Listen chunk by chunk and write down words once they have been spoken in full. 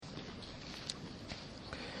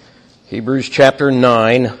Hebrews chapter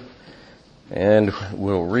 9, and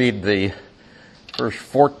we'll read the first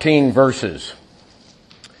 14 verses.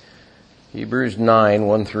 Hebrews 9,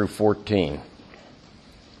 1 through 14.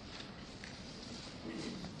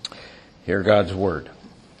 Hear God's word.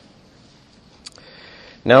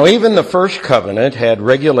 Now even the first covenant had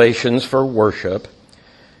regulations for worship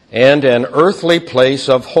and an earthly place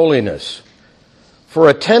of holiness. For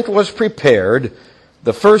a tent was prepared,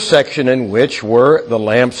 the first section in which were the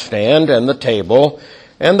lampstand and the table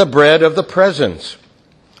and the bread of the presence.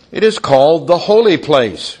 It is called the holy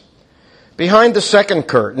place. Behind the second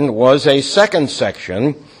curtain was a second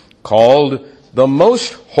section called the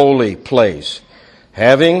most holy place,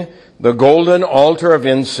 having the golden altar of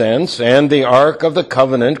incense and the ark of the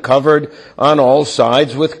covenant covered on all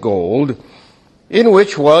sides with gold, in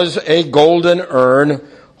which was a golden urn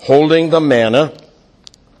holding the manna,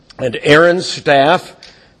 and Aaron's staff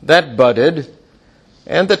that budded,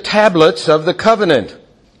 and the tablets of the covenant.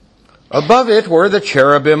 Above it were the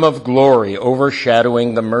cherubim of glory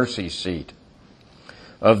overshadowing the mercy seat.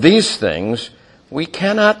 Of these things we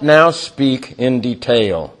cannot now speak in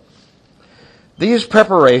detail. These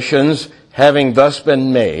preparations having thus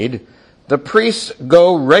been made, the priests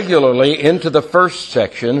go regularly into the first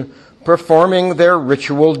section, performing their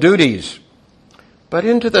ritual duties. But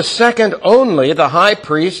into the second only the high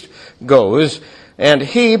priest goes, and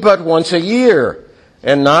he but once a year,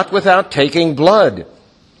 and not without taking blood,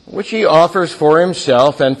 which he offers for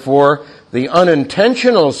himself and for the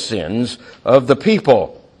unintentional sins of the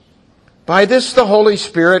people. By this the Holy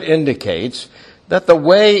Spirit indicates that the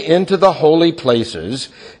way into the holy places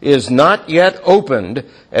is not yet opened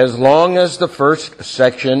as long as the first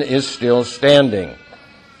section is still standing,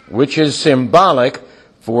 which is symbolic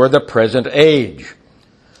for the present age.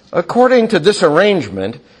 According to this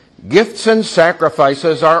arrangement, gifts and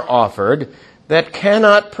sacrifices are offered that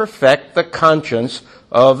cannot perfect the conscience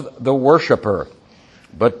of the worshiper,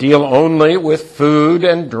 but deal only with food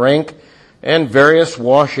and drink and various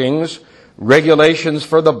washings, regulations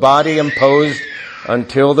for the body imposed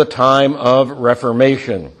until the time of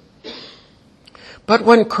Reformation. But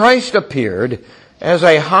when Christ appeared as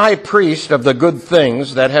a high priest of the good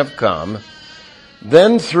things that have come,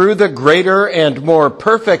 then through the greater and more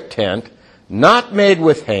perfect tent, not made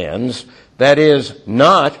with hands, that is,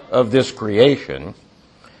 not of this creation,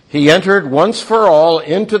 he entered once for all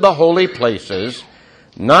into the holy places,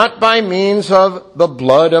 not by means of the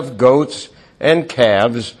blood of goats and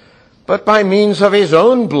calves, but by means of his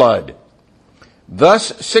own blood,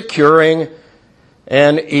 thus securing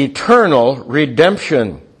an eternal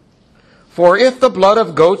redemption. For if the blood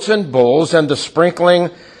of goats and bulls and the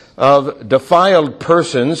sprinkling of defiled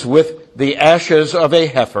persons with the ashes of a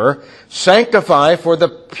heifer sanctify for the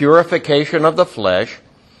purification of the flesh,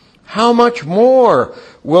 how much more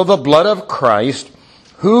will the blood of Christ,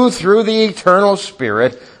 who through the eternal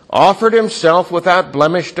Spirit offered himself without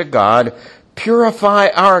blemish to God, purify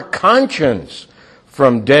our conscience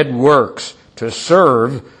from dead works to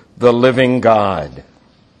serve the living God.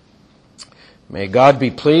 May God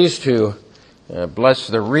be pleased to bless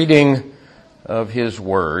the reading of his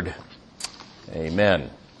word. Amen.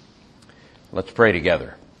 Let's pray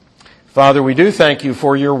together. Father, we do thank you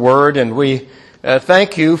for your word, and we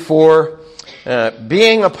thank you for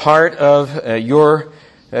being a part of your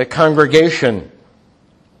congregation.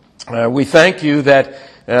 We thank you that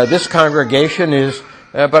this congregation is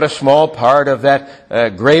but a small part of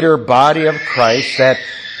that greater body of Christ that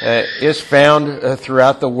is found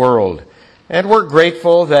throughout the world. And we're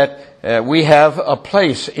grateful that we have a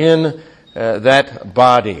place in that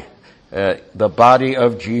body, the body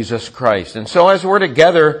of Jesus Christ. And so as we're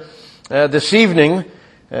together this evening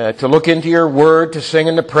to look into your word, to sing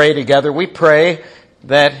and to pray together, we pray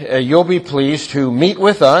that you'll be pleased to meet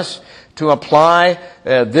with us, to apply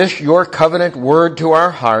this your covenant word to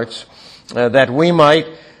our hearts, that we might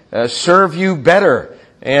serve you better.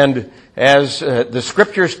 And as the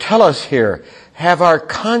scriptures tell us here, have our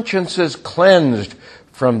consciences cleansed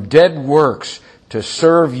from dead works to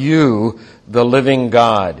serve you, the living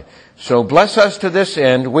God. So bless us to this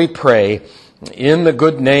end, we pray, in the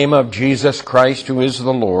good name of Jesus Christ, who is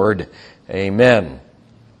the Lord. Amen.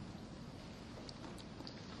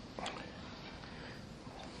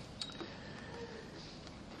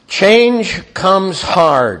 Change comes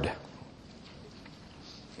hard.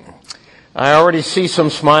 I already see some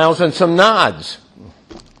smiles and some nods.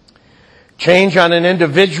 Change on an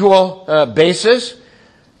individual basis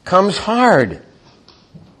comes hard.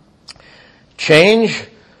 Change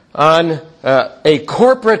on a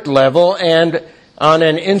corporate level and on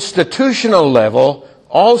an institutional level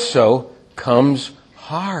also comes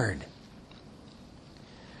hard.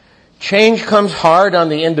 change comes hard on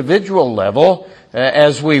the individual level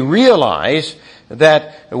as we realize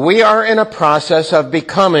that we are in a process of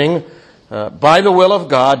becoming, by the will of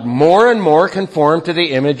God, more and more conformed to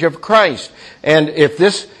the image of Christ. And if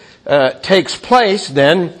this takes place,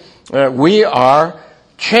 then we are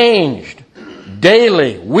changed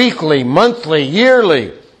daily, weekly, monthly,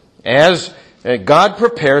 yearly, as God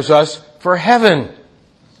prepares us for heaven.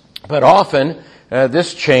 But often,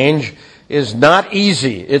 this change is not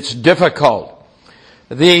easy. It's difficult.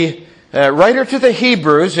 The writer to the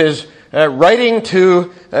Hebrews is writing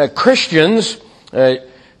to Christians,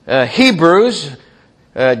 Hebrews,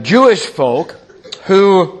 Jewish folk,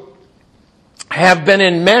 who have been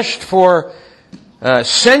enmeshed for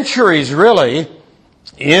centuries, really,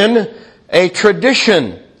 in a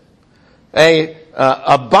tradition, a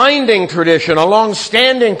binding tradition, a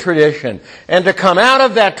long-standing tradition. And to come out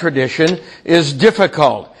of that tradition is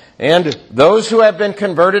difficult. And those who have been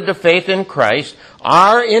converted to faith in Christ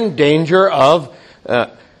are in danger of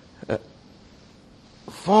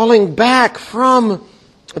falling back from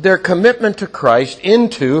their commitment to Christ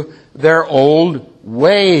into their old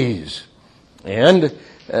ways. And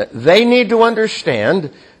they need to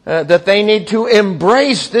understand that they need to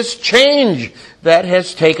embrace this change that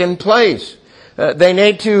has taken place. They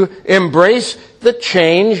need to embrace the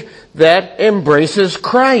change that embraces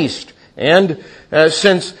Christ. And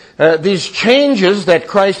since these changes that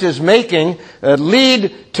Christ is making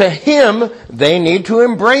lead to Him, they need to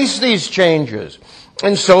embrace these changes.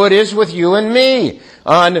 And so it is with you and me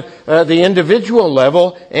on the individual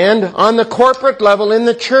level and on the corporate level in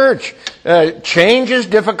the church. Change is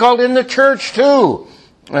difficult in the church too.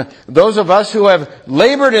 Those of us who have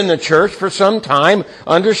labored in the church for some time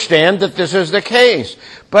understand that this is the case.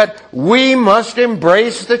 But we must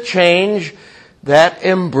embrace the change that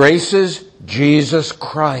embraces Jesus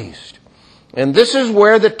Christ. And this is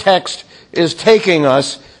where the text is taking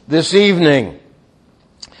us this evening.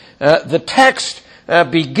 The text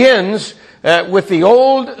begins with the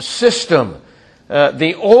old system,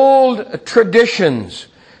 the old traditions,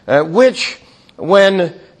 which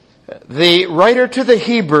when the writer to the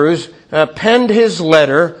Hebrews penned his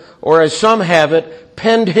letter, or as some have it,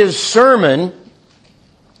 penned his sermon,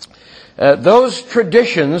 those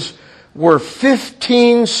traditions were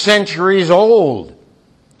 15 centuries old.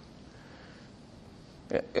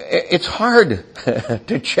 It's hard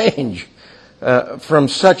to change from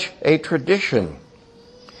such a tradition.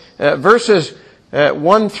 Verses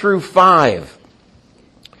 1 through 5.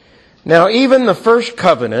 Now, even the first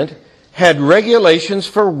covenant had regulations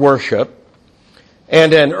for worship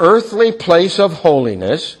and an earthly place of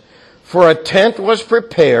holiness, for a tent was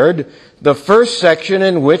prepared, the first section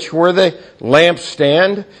in which were the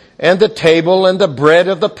lampstand and the table and the bread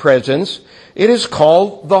of the presence. It is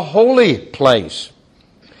called the holy place.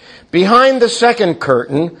 Behind the second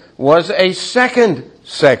curtain was a second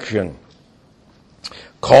section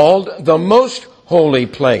called the most holy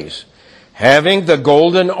place, having the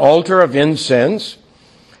golden altar of incense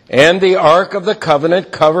and the ark of the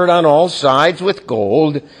covenant covered on all sides with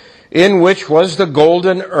gold, in which was the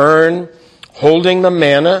golden urn holding the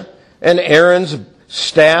manna and Aaron's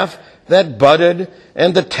staff that budded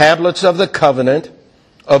and the tablets of the covenant.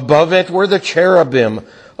 Above it were the cherubim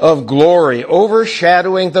of glory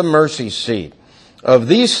overshadowing the mercy seat. Of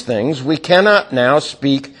these things we cannot now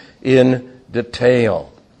speak in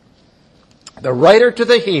detail. The writer to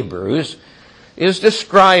the Hebrews is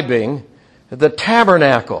describing the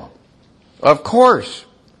tabernacle, of course.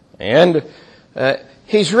 And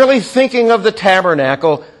he's really thinking of the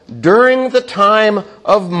tabernacle during the time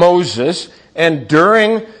of Moses and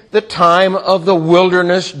during the time of the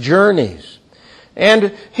wilderness journeys.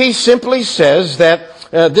 And he simply says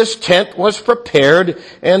that this tent was prepared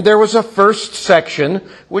and there was a first section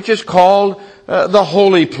which is called the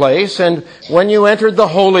holy place. And when you entered the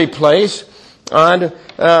holy place, on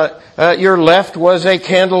your left was a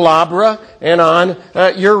candelabra, and on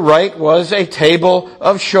your right was a table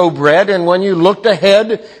of showbread. And when you looked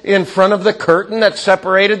ahead, in front of the curtain that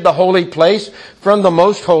separated the holy place from the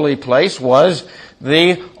most holy place was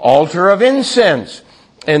the altar of incense.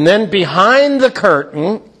 And then behind the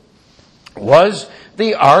curtain was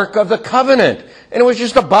the Ark of the Covenant. And it was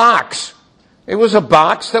just a box. It was a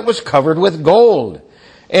box that was covered with gold.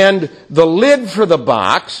 And the lid for the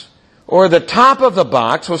box, or the top of the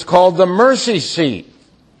box, was called the mercy seat.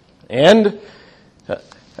 And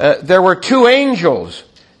there were two angels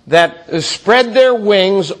that spread their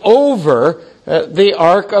wings over the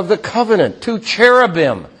Ark of the Covenant, two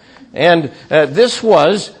cherubim. And this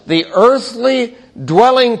was the earthly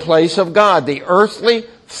dwelling place of God, the earthly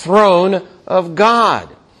throne of God.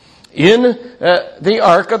 in the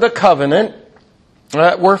Ark of the Covenant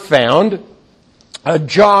were found a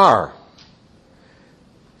jar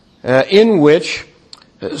in which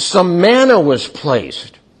some manna was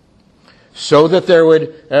placed, so that there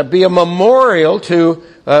would be a memorial to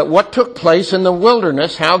what took place in the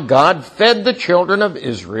wilderness, how God fed the children of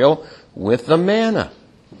Israel with the manna.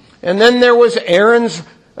 And then there was Aaron's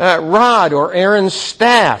rod, or Aaron's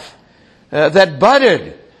staff, that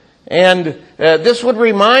budded. And this would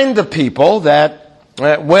remind the people that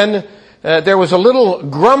when there was a little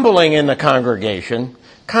grumbling in the congregation,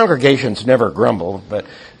 congregations never grumble, but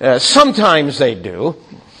sometimes they do.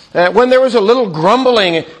 When there was a little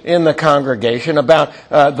grumbling in the congregation about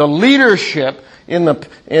the leadership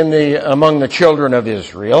among the children of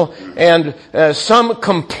Israel, and some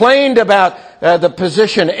complained about the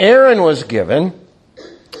position Aaron was given,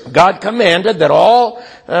 God commanded that all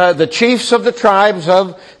the chiefs of the tribes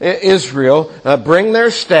of Israel bring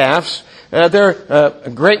their staffs, their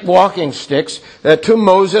great walking sticks, to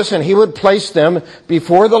Moses, and he would place them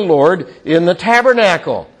before the Lord in the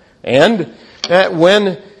tabernacle. And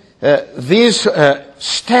when these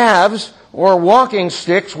staves or walking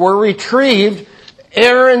sticks were retrieved,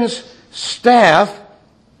 Aaron's staff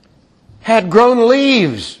had grown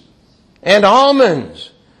leaves and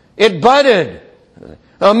almonds. It budded.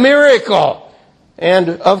 A miracle. And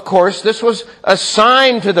of course, this was a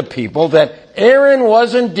sign to the people that Aaron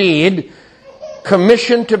was indeed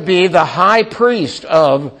commissioned to be the high priest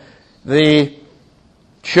of the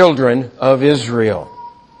children of Israel.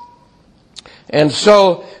 And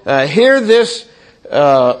so here this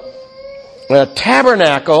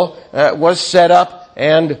tabernacle was set up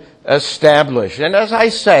and established. And as I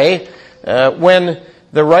say, when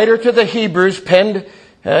the writer to the Hebrews penned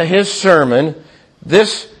his sermon,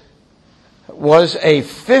 this was a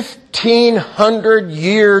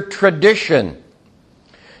 1,500-year tradition.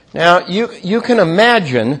 Now, you can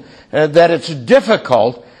imagine that it's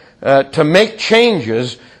difficult to make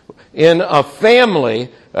changes in a family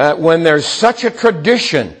when there's such a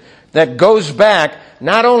tradition that goes back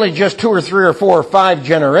not only just 2 or 3 or 4 or 5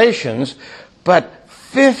 generations, but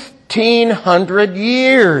 1,500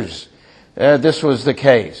 years this was the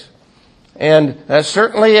case. And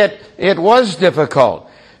certainly it was difficult.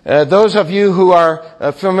 Those of you who are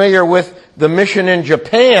familiar with the mission in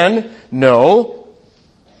Japan know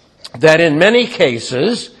that in many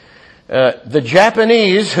cases, the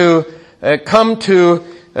Japanese who come to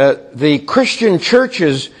the Christian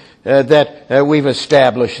churches that we've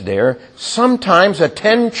established there sometimes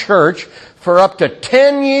attend church for up to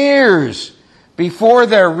 10 years before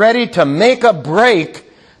they're ready to make a break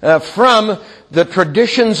from the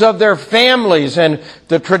traditions of their families and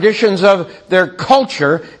the traditions of their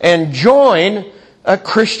culture and join a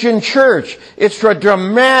Christian church. It's a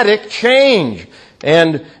dramatic change.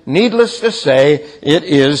 And needless to say, it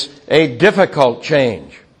is a difficult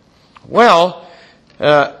change. Well,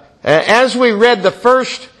 as we read the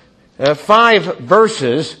first 5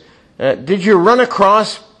 verses, did you run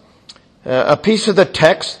across a piece of the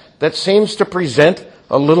text that seems to present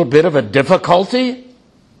a little bit of a difficulty?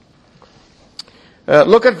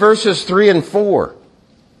 Look at verses 3 and 4.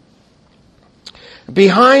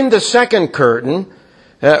 Behind the second curtain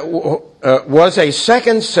was a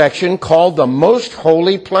second section called the Most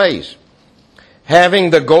Holy Place,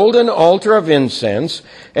 having the golden altar of incense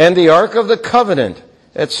and the Ark of the Covenant,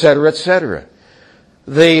 etc., etc.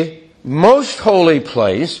 The Most Holy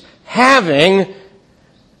Place having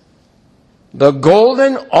the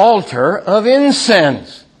golden altar of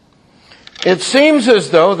incense. It seems as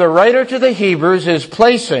though the writer to the Hebrews is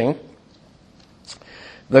placing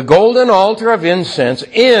the golden altar of incense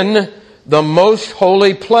in the most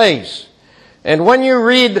holy place. And when you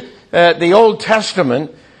read the Old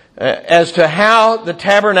Testament as to how the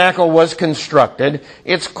tabernacle was constructed,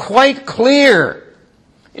 it's quite clear.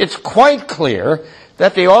 It's quite clear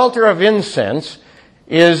that the altar of incense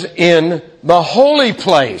is in the holy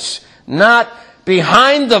place, not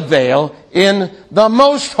behind the veil in the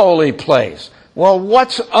most holy place. Well,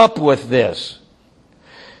 what's up with this?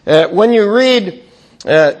 When you read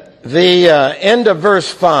the end of verse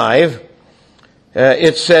 5,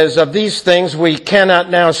 it says, of these things we cannot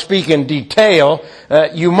now speak in detail.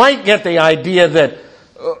 You might get the idea that,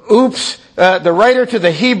 the writer to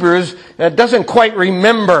the Hebrews doesn't quite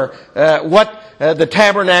remember what the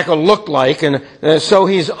tabernacle looked like, and so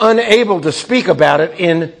he's unable to speak about it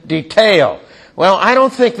in detail. Well, I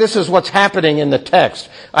don't think this is what's happening in the text.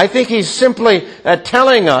 I think he's simply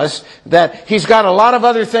telling us that he's got a lot of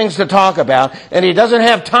other things to talk about, and he doesn't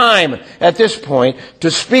have time at this point to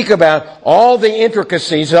speak about all the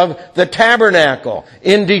intricacies of the tabernacle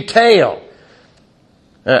in detail.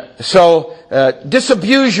 So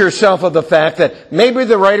disabuse yourself of the fact that maybe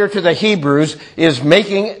the writer to the Hebrews is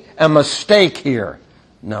making a mistake here.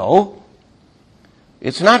 No.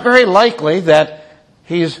 It's not very likely that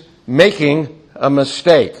he's making a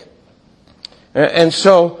mistake. And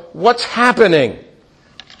so what's happening?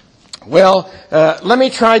 Well, let me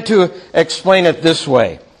try to explain it this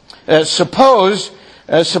way. Suppose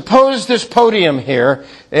this podium here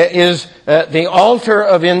is the altar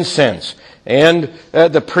of incense. And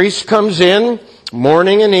the priest comes in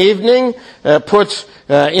morning and evening, puts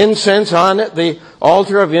incense on it, the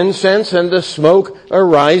altar of incense, and the smoke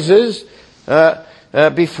arises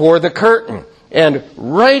before the curtain. And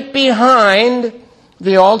right behind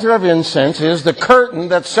the altar of incense is the curtain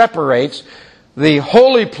that separates the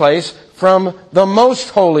holy place from the most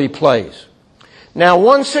holy place. Now,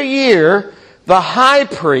 once a year, the high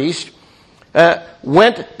priest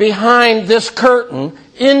went behind this curtain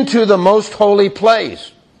into the most holy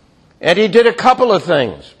place. And he did a couple of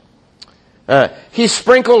things. He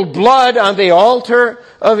sprinkled blood on the altar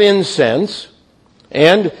of incense,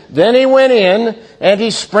 and then he went in and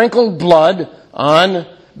he sprinkled blood on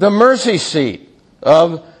the mercy seat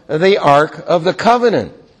of the Ark of the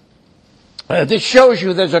Covenant. This shows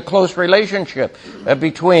you there's a close relationship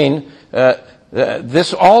between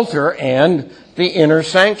this altar and the inner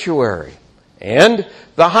sanctuary. And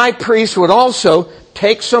the high priest would also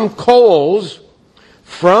take some coals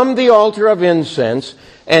from the altar of incense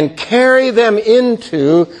and carry them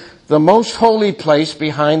into the most holy place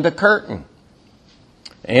behind the curtain.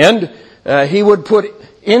 And he would put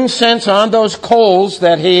incense on those coals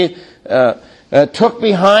that he took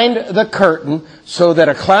behind the curtain so that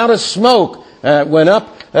a cloud of smoke went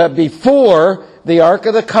up before the Ark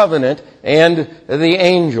of the Covenant and the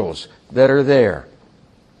angels that are there.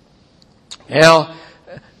 Now,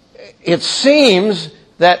 it seems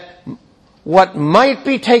that what might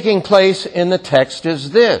be taking place in the text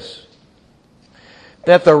is this: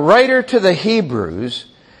 that the writer to the Hebrews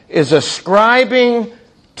is ascribing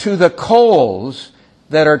to the coals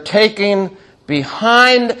that are taken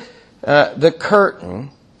behind the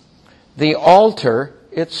curtain the altar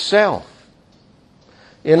itself.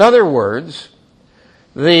 In other words,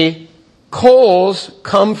 the coals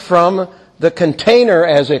come from the container,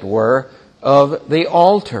 as it were, of the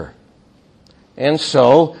altar. And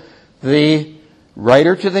so the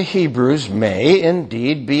writer to the Hebrews may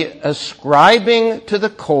indeed be ascribing to the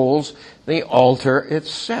coals the altar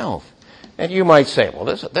itself. And you might say, well,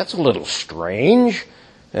 that's a little strange.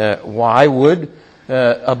 Why would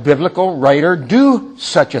a biblical writer do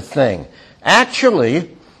such a thing?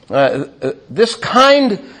 Actually, this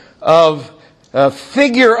kind of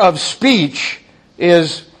figure of speech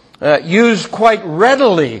is used quite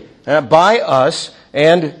readily by us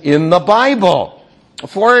and in the Bible.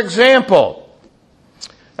 For example,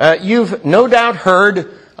 you've no doubt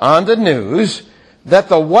heard on the news that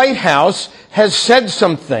the White House has said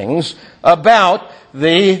some things about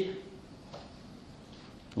the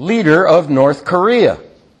leader of North Korea.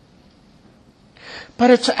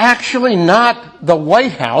 But it's actually not the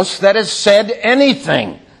White House that has said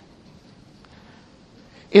anything.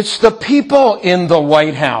 It's the people in the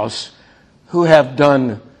White House who have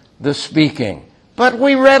done the speaking. But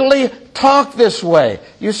we readily talk this way.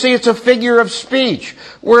 You see, it's a figure of speech.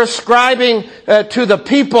 We're ascribing to the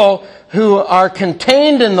people who are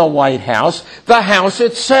contained in the White House, the house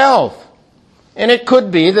itself. And it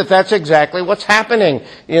could be that that's exactly what's happening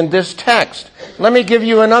in this text. Let me give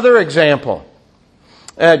you another example.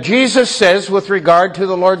 Jesus says with regard to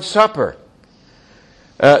the Lord's Supper,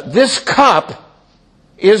 this cup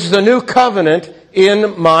is the new covenant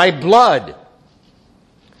in my blood.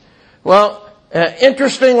 Well,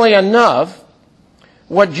 interestingly enough,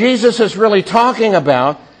 what Jesus is really talking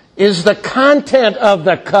about is the content of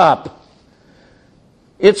the cup.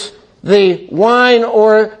 It's the wine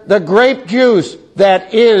or the grape juice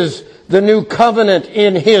that is the new covenant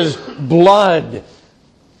in His blood.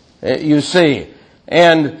 You see.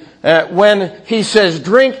 And when He says,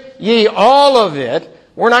 drink ye all of it,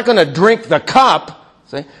 we're not going to drink the cup.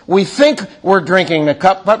 See? We think we're drinking the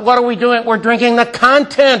cup, but what are we doing? We're drinking the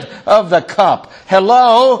content of the cup.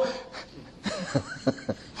 Hello?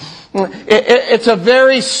 It's a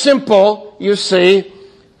very simple, you see,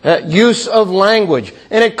 use of language.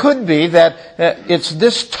 And it could be that it's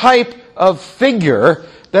this type of figure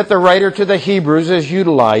that the writer to the Hebrews is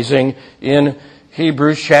utilizing in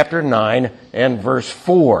Hebrews chapter 9 and verse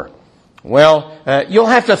 4. Well, you'll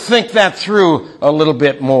have to think that through a little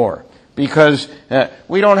bit more, because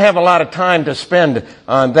we don't have a lot of time to spend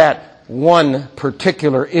on that one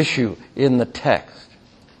particular issue in the text.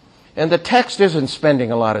 And the text isn't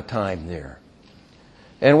spending a lot of time there.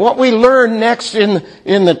 And what we learn next in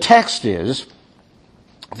the text is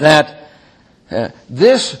that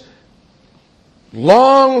this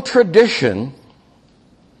long tradition,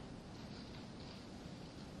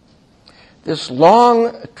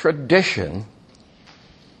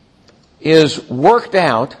 is worked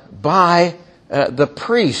out by the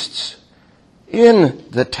priests in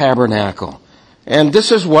the tabernacle. And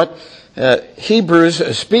this is what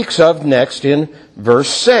Hebrews speaks of next in verse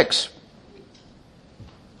 6.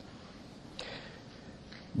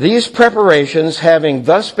 These preparations having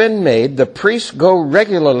thus been made, the priests go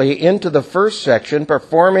regularly into the first section,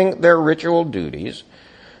 performing their ritual duties.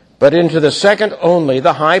 But into the second only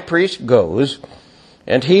the high priest goes,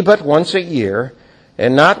 and he but once a year,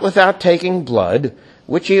 and not without taking blood,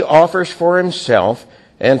 which he offers for himself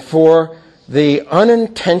and for the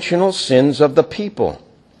unintentional sins of the people.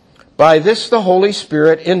 By this the Holy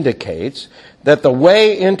Spirit indicates that the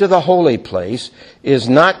way into the holy place is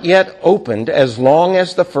not yet opened as long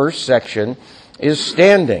as the first section is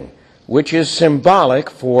standing, which is symbolic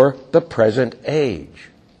for the present age.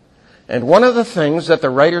 And one of the things that the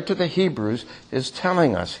writer to the Hebrews is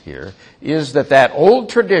telling us here is that old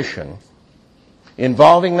tradition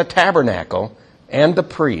involving the tabernacle and the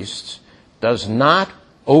priests does not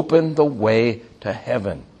open the way to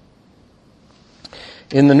heaven.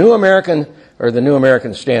 In the New American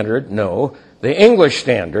Standard, the English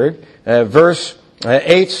Standard, verse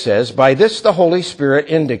 8 says, by this the Holy Spirit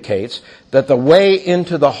indicates that the way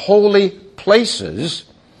into the holy places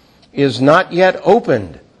is not yet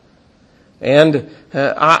opened. And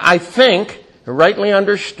I think, rightly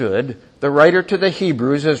understood, the writer to the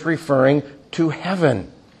Hebrews is referring to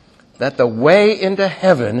heaven. That the way into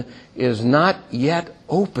heaven is not yet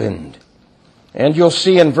opened. And you'll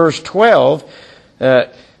see in verse 12,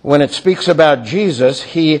 when it speaks about Jesus,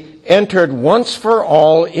 he entered once for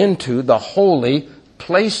all into the holy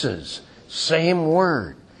places. Same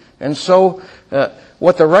word. And so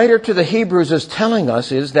what the writer to the Hebrews is telling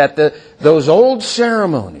us is that those old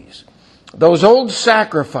ceremonies, those old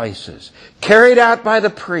sacrifices carried out by the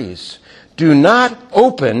priests do not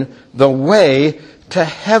open the way to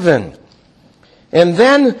heaven. And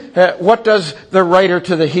then what does the writer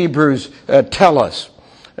to the Hebrews tell us?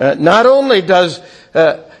 Not only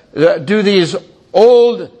do these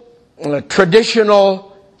old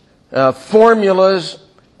traditional formulas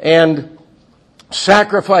and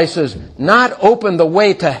sacrifices not open the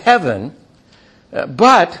way to heaven,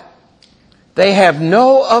 but they have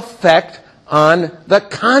no effect on the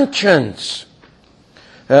conscience.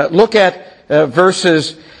 Look at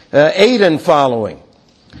verses 8 and following.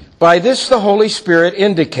 By this the Holy Spirit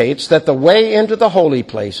indicates that the way into the holy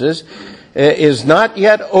places is not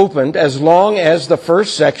yet opened as long as the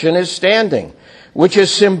first section is standing, which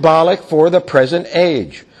is symbolic for the present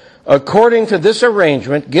age. According to this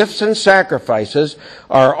arrangement, gifts and sacrifices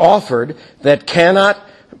are offered that cannot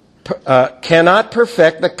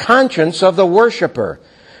perfect the conscience of the worshiper,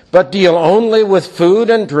 but deal only with food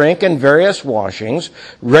and drink and various washings,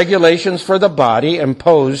 regulations for the body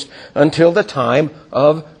imposed until the time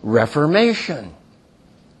of Reformation.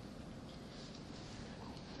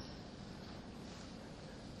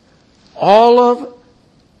 All of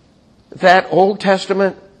that Old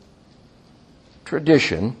Testament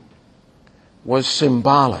tradition was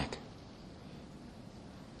symbolic.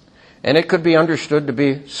 And it could be understood to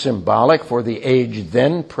be symbolic for the age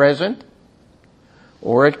then present,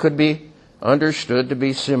 or it could be understood to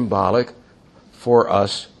be symbolic for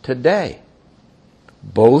us today.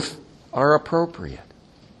 Both are appropriate.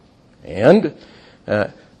 And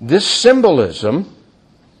this symbolism,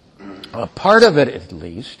 a part of it at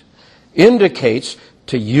least, indicates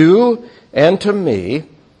to you and to me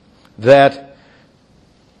that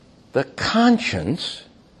the conscience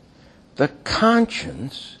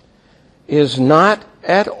is not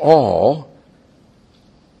at all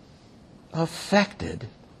affected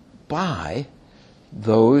by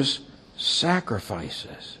those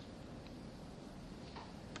sacrifices.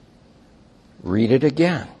 Read it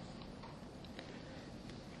again.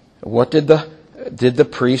 What did the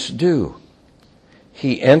priest do?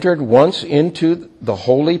 He entered once into the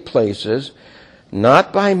holy places,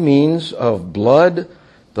 not by means of blood,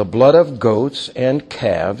 the blood of goats and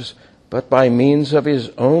calves, but by means of his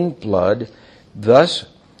own blood. Thus,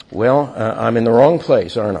 I'm in the wrong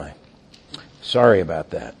place, aren't I? Sorry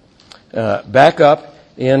about that. Back up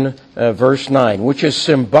in verse 9, which is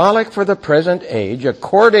symbolic for the present age.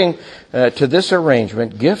 According to this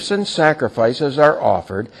arrangement, gifts and sacrifices are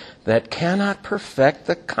offered that cannot perfect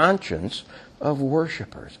the conscience of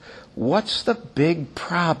worshipers. What's the big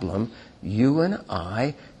problem you and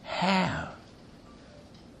I have?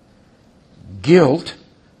 Guilt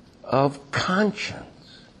of conscience.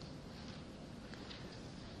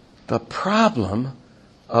 The problem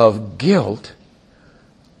of guilt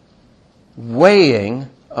weighing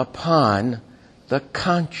upon the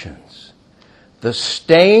conscience. The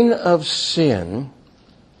stain of sin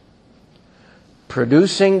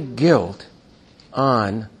producing guilt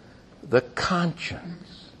on the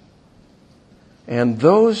conscience. And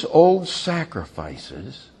those old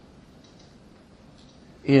sacrifices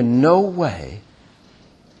in no way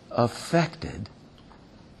affected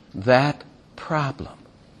that problem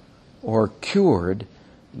or cured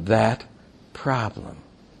that problem.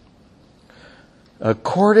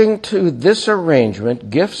 According to this arrangement,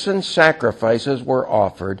 gifts and sacrifices were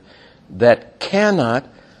offered that cannot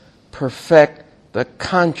perfect the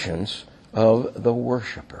conscience of the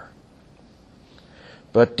worshiper,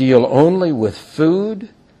 but deal only with food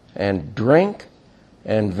and drink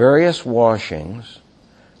and various washings,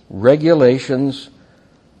 regulations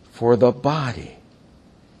for the body.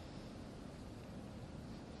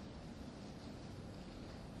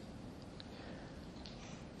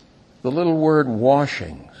 The little word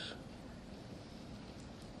washings.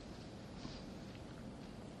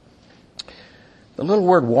 The little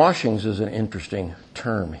word washings is an interesting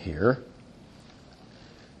term here.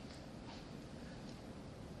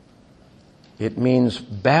 It means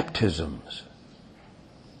baptisms.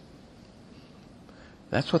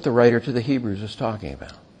 That's what the writer to the Hebrews is talking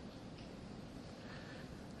about.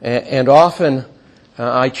 And often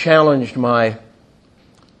I challenged my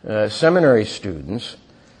seminary students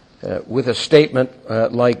with a statement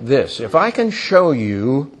like this. If I can show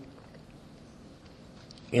you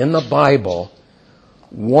in the Bible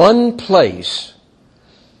one place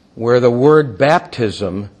where the word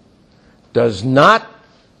baptism does not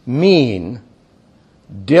mean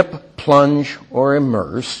dip, plunge, or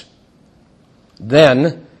immerse,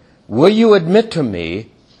 then will you admit to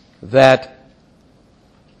me that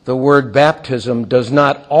the word baptism does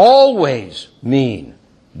not always mean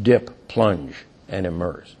dip, plunge, and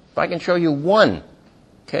immerse? If I can show you one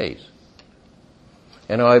case,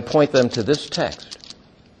 and I point them to this text,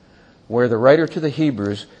 where the writer to the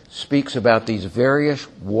Hebrews speaks about these various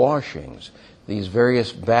washings, these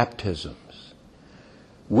various baptisms,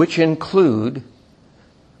 which include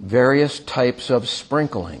various types of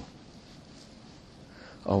sprinkling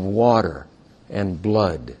of water and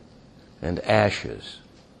blood and ashes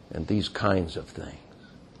and these kinds of things.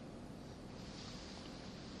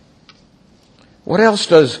 What else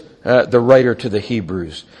does the writer to the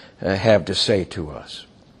Hebrews have to say to us?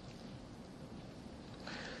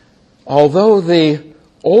 Although the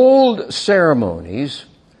old ceremonies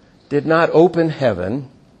did not open heaven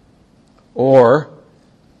or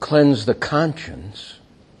cleanse the conscience,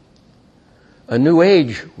 a new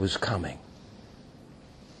age was coming.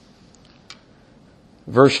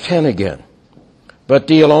 Verse 10 again. But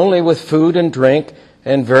deal only with food and drink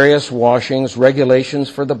and various washings, regulations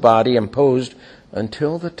for the body imposed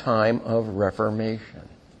until the time of Reformation.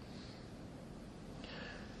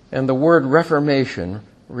 And the word Reformation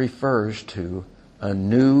refers to a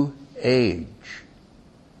new age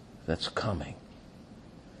that's coming.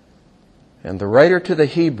 And the writer to the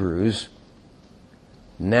Hebrews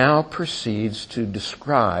now proceeds to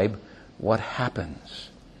describe what happens.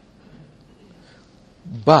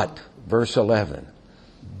 But, verse 11,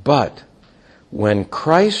 but when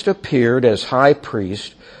Christ appeared as high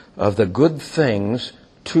priest of the good things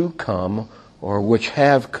to come, or which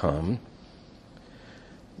have come,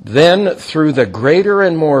 then through the greater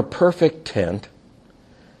and more perfect tent,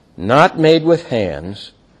 not made with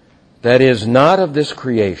hands, that is not of this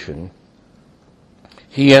creation,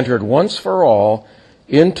 he entered once for all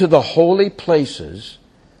into the holy places.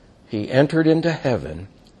 He entered into heaven,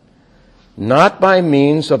 not by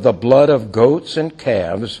means of the blood of goats and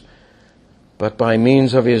calves, but by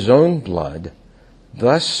means of his own blood,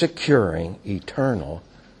 thus securing eternal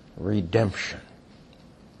redemption.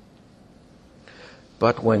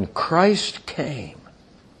 But when Christ came,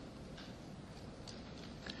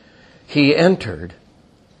 he entered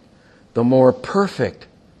the more perfect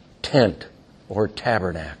tent or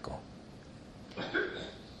tabernacle,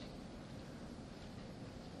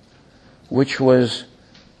 which was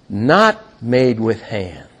not made with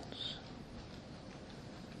hands,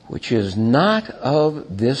 which is not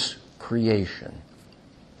of this creation,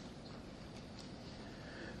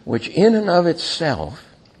 which in and of itself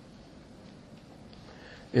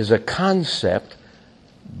is a concept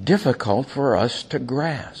difficult for us to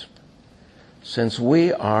grasp, since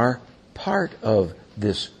we are part of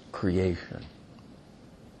this creation.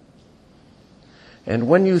 And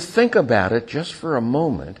when you think about it just for a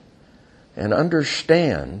moment and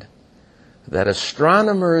understand that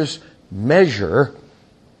astronomers measure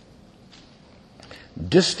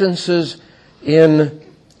distances in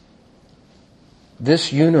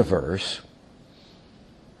this universe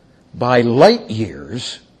by light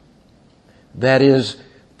years, that is,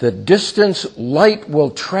 the distance light will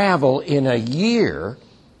travel in a year,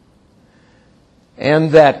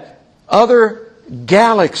 and that other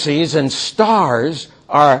galaxies and stars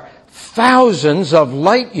are thousands of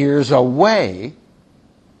light years away,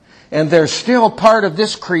 and they're still part of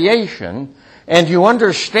this creation, and you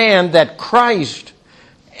understand that Christ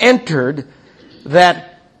entered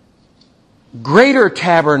that greater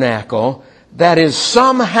tabernacle that is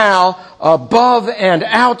somehow above and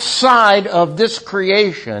outside of this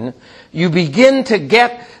creation, you begin to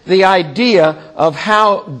get the idea of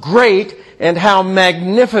how great and how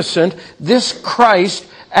magnificent this Christ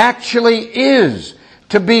actually is,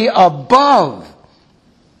 to be above,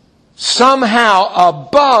 somehow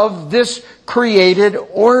above this created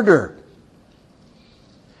order.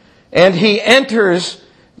 And He enters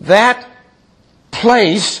that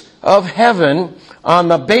place of heaven on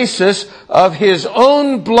the basis of His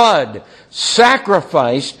own blood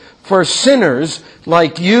sacrificed for sinners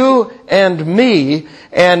like you and me,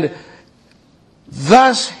 and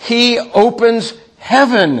thus He opens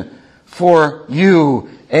heaven for you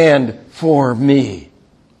and for me.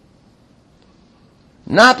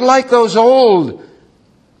 Not like those old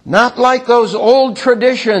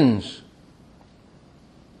traditions.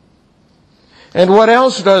 And what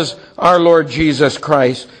else does our Lord Jesus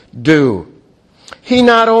Christ do? He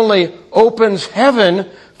not only opens heaven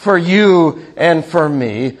for you and for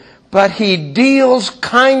me, but He deals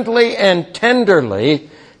kindly and tenderly,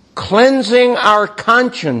 cleansing our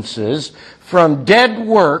consciences from dead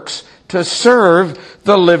works to serve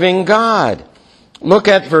the living God. Look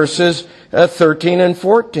at verses 13 and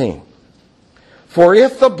 14. For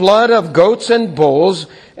if the blood of goats and bulls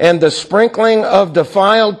and the sprinkling of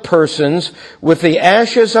defiled persons with the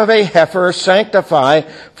ashes of a heifer sanctify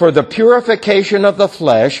for the purification of the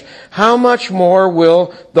flesh, how much more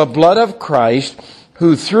will the blood of Christ,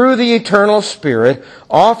 who through the eternal Spirit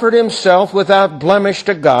offered Himself without blemish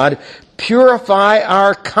to God, purify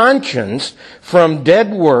our conscience from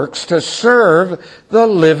dead works to serve the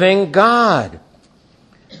living God?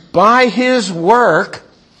 By His work,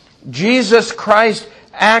 Jesus Christ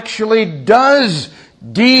actually does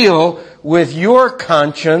deal with your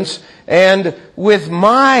conscience and with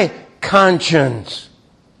my conscience.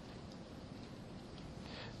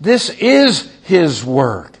 This is His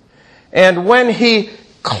work. And when He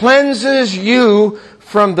cleanses you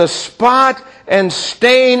from the spot and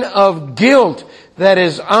stain of guilt that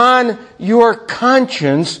is on your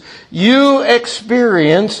conscience, you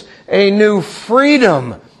experience a new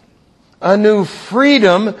freedom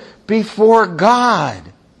before God.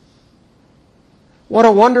 What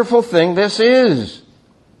a wonderful thing this is.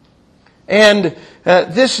 And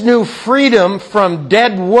this new freedom from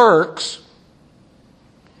dead works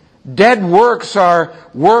are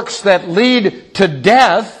works that lead to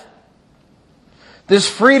death. This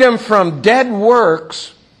freedom from dead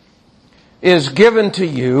works is given to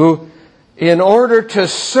you in order to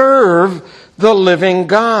serve the living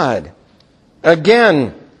God.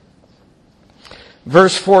 Again,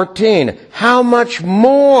 verse 14, how much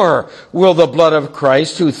more will the blood of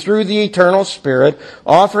Christ, who through the eternal Spirit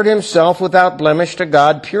offered Himself without blemish to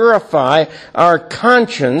God, purify our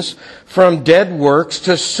conscience from dead works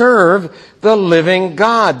to serve the living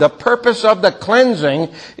God? The purpose of the cleansing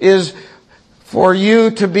is for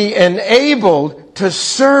you to be enabled to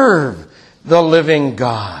serve the living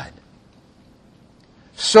God,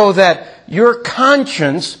 so that your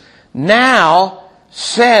conscience now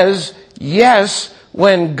says yes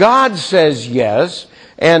when God says yes,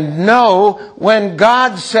 and no when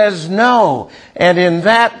God says no. And in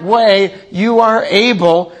that way, you are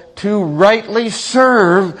able to rightly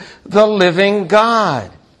serve the living God.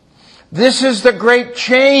 This is the great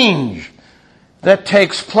change that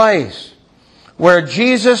takes place, where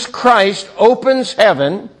Jesus Christ opens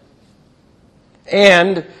heaven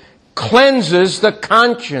and cleanses the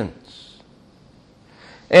conscience.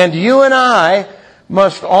 And you and I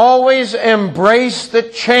must always embrace the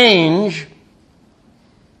change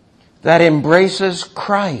that embraces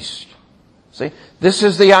Christ. See, this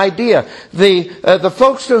is the idea. The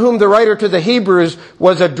folks to whom the writer to the Hebrews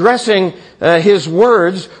was addressing his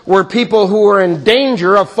words were people who were in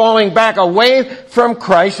danger of falling back away from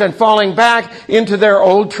Christ and falling back into their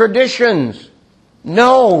old traditions.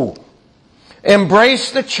 No.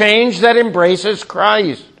 Embrace the change that embraces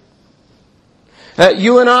Christ.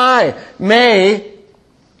 You and I may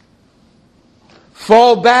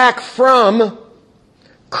fall back from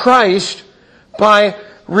Christ by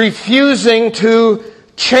refusing to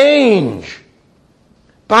change.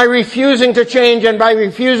 By refusing to change and by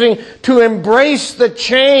refusing to embrace the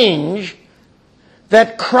change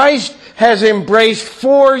that Christ has embraced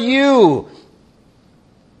for you.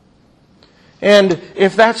 And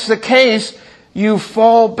if that's the case, you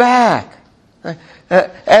fall back.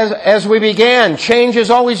 As we began, change is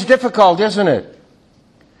always difficult, isn't it?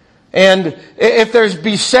 And if there's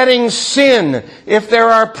besetting sin, if there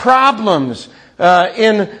are problems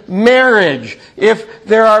in marriage, if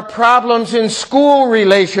there are problems in school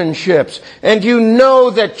relationships, and you know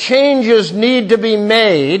that changes need to be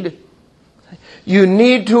made, you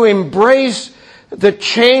need to embrace the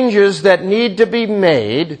changes that need to be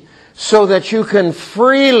made so that you can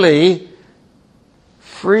freely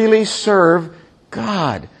serve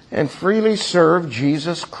God and freely serve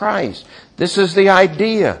Jesus Christ. This is the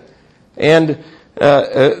idea. And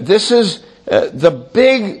this is the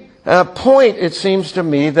big point, it seems to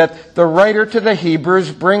me, that the writer to the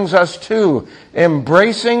Hebrews brings us to.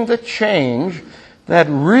 Embracing the change that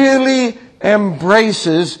really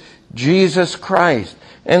embraces Jesus Christ.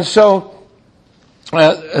 And so,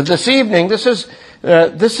 this evening, this is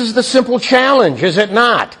the simple challenge, is it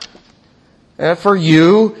not? For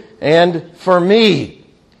you and for me.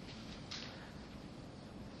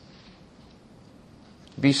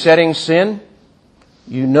 Besetting sin,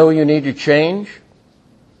 you know you need to change.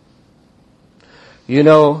 You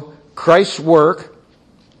know Christ's work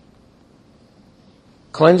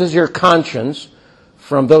cleanses your conscience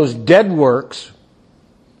from those dead works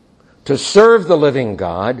to serve the living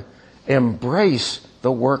God. Embrace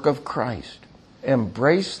the work of Christ.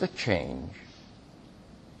 Embrace the change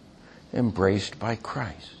embraced by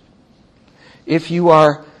Christ. If you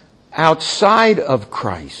are outside of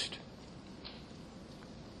Christ,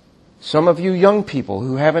 some of you young people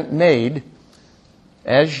who haven't made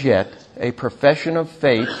as yet a profession of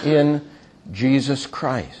faith in Jesus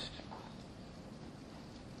Christ,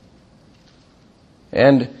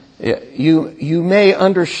 and you may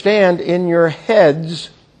understand in your heads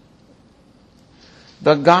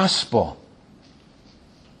the gospel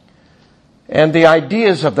and the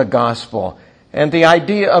ideas of the gospel and the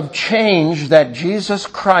idea of change that Jesus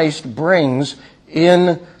Christ brings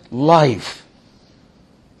in life.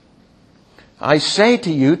 I say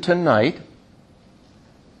to you tonight,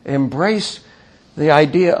 embrace the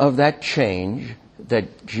idea of that change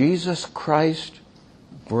that Jesus Christ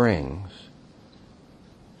brings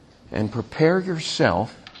and prepare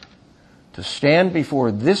yourself to stand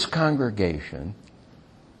before this congregation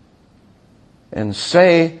and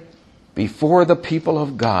say before the people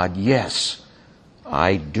of God, yes,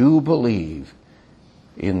 I do believe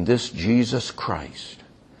in this Jesus Christ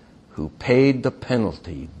who paid the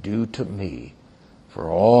penalty due to me for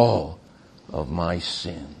all of my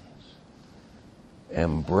sins.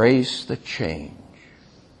 Embrace the change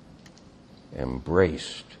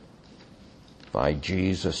embraced by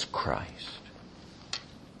Jesus Christ.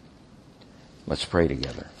 Let's pray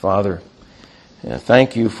together. Father,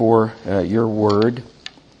 thank you for your word.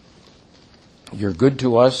 You're good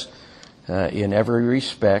to us in every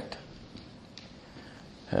respect.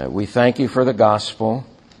 We thank you for the gospel.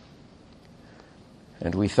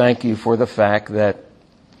 And we thank you for the fact that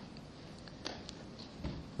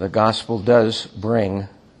the gospel does bring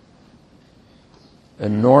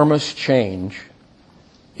enormous change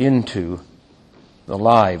into the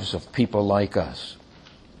lives of people like us.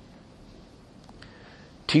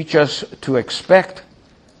 Teach us to expect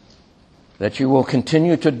that you will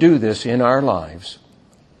continue to do this in our lives,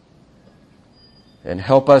 and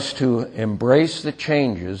help us to embrace the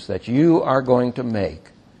changes that you are going to make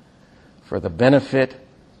for the benefit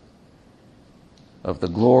of the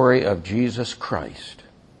glory of Jesus Christ,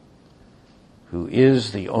 who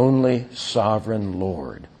is the only sovereign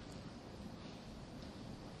Lord.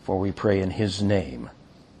 For we pray in his name.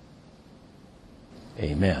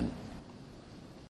 Amen.